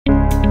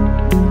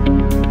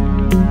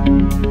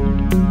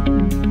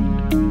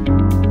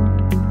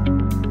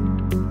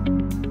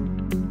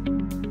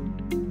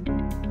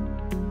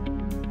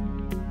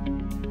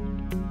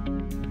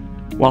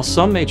While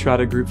some may try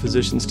to group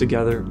physicians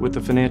together with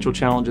the financial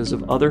challenges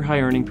of other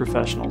high-earning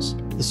professionals,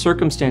 the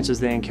circumstances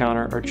they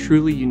encounter are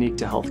truly unique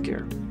to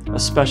healthcare,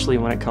 especially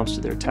when it comes to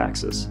their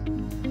taxes.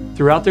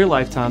 Throughout their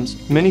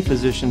lifetimes, many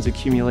physicians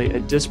accumulate a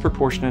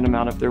disproportionate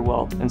amount of their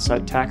wealth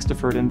inside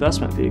tax-deferred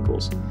investment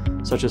vehicles,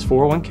 such as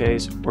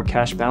 401ks or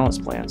cash balance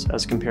plans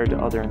as compared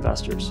to other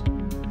investors.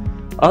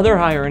 Other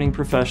high-earning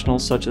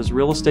professionals, such as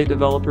real estate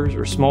developers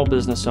or small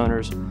business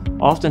owners,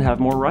 often have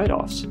more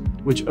write-offs,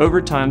 which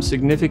over time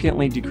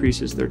significantly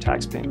decreases their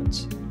tax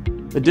payments.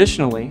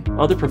 Additionally,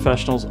 other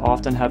professionals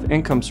often have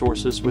income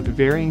sources with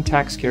varying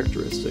tax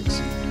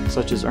characteristics,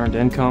 such as earned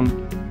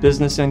income,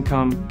 business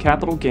income,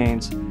 capital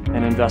gains,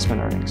 and investment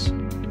earnings.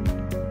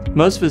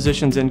 Most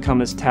physicians'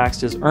 income is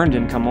taxed as earned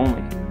income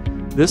only.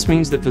 This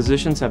means that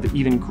physicians have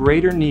even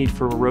greater need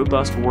for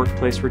robust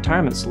workplace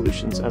retirement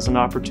solutions as an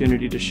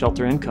opportunity to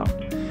shelter income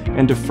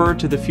and defer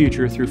to the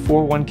future through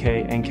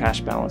 401k and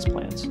cash balance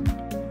plans.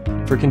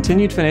 For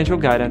continued financial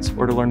guidance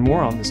or to learn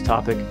more on this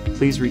topic,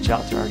 please reach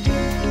out to our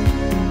team.